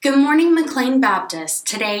Good morning, McLean Baptist.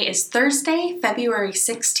 Today is Thursday, February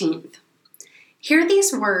 16th. Hear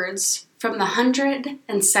these words from the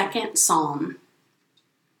 102nd Psalm.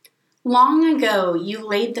 Long ago you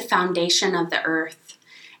laid the foundation of the earth,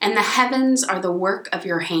 and the heavens are the work of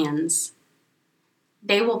your hands.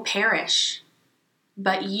 They will perish,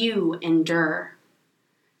 but you endure.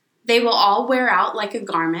 They will all wear out like a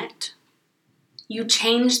garment. You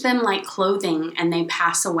change them like clothing, and they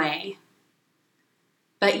pass away.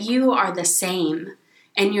 But you are the same,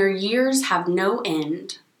 and your years have no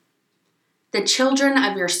end. The children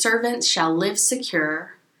of your servants shall live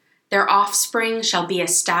secure. Their offspring shall be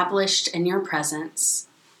established in your presence.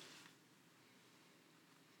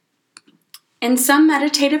 In some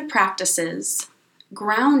meditative practices,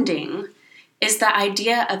 grounding is the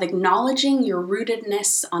idea of acknowledging your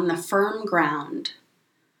rootedness on the firm ground,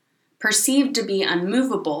 perceived to be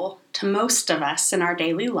unmovable to most of us in our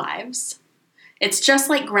daily lives. It's just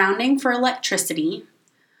like grounding for electricity,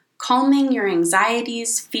 calming your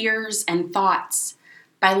anxieties, fears, and thoughts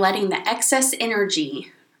by letting the excess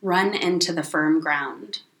energy run into the firm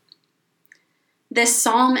ground. This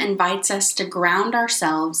psalm invites us to ground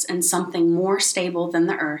ourselves in something more stable than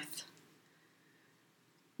the earth.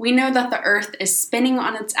 We know that the earth is spinning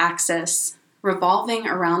on its axis, revolving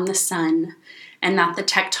around the sun, and that the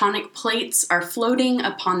tectonic plates are floating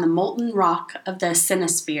upon the molten rock of the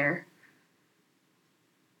asthenosphere.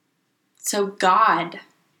 So God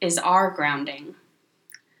is our grounding.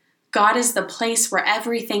 God is the place where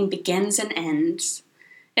everything begins and ends.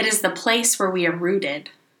 It is the place where we are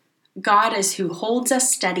rooted. God is who holds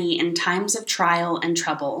us steady in times of trial and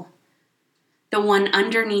trouble, the one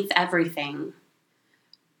underneath everything,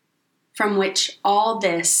 from which all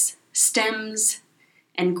this stems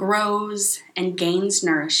and grows and gains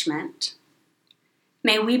nourishment.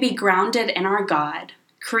 May we be grounded in our God,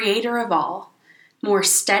 creator of all, more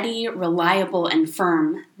steady, reliable, and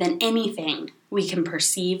firm than anything we can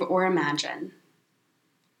perceive or imagine.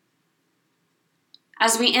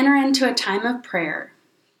 As we enter into a time of prayer,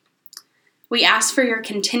 we ask for your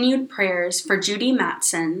continued prayers for Judy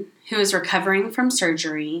Matson, who is recovering from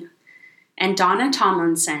surgery, and Donna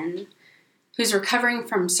Tomlinson, who's recovering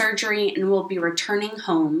from surgery and will be returning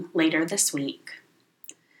home later this week.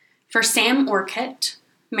 For Sam Orcutt,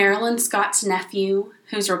 Marilyn Scott's nephew,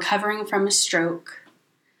 who's recovering from a stroke.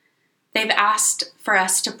 They've asked for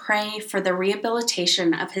us to pray for the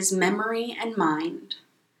rehabilitation of his memory and mind,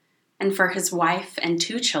 and for his wife and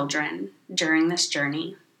 2 children during this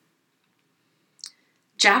journey.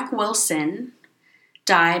 Jack Wilson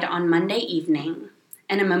died on Monday evening,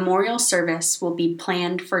 and a memorial service will be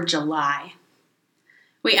planned for July.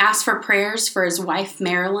 We ask for prayers for his wife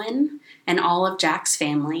Marilyn and all of Jack's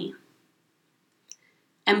family.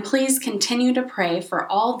 And please continue to pray for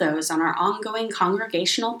all those on our ongoing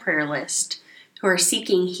congregational prayer list who are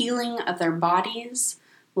seeking healing of their bodies,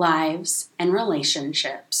 lives, and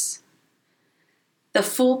relationships. The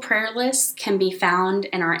full prayer list can be found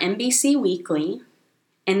in our MBC Weekly,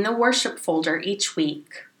 in the worship folder each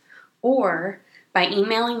week, or by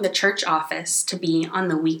emailing the church office to be on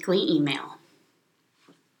the weekly email.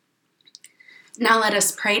 Now let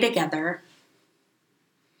us pray together.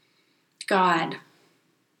 God,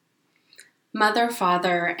 Mother,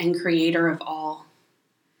 Father, and Creator of all,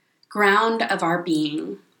 ground of our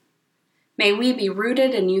being, may we be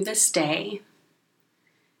rooted in you this day.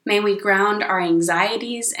 May we ground our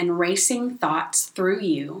anxieties and racing thoughts through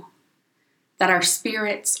you, that our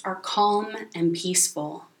spirits are calm and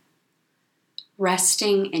peaceful,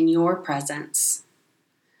 resting in your presence.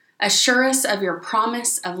 Assure us of your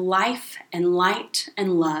promise of life and light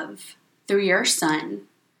and love through your Son,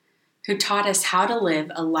 who taught us how to live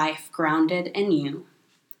a life grounded in you.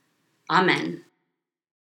 Amen.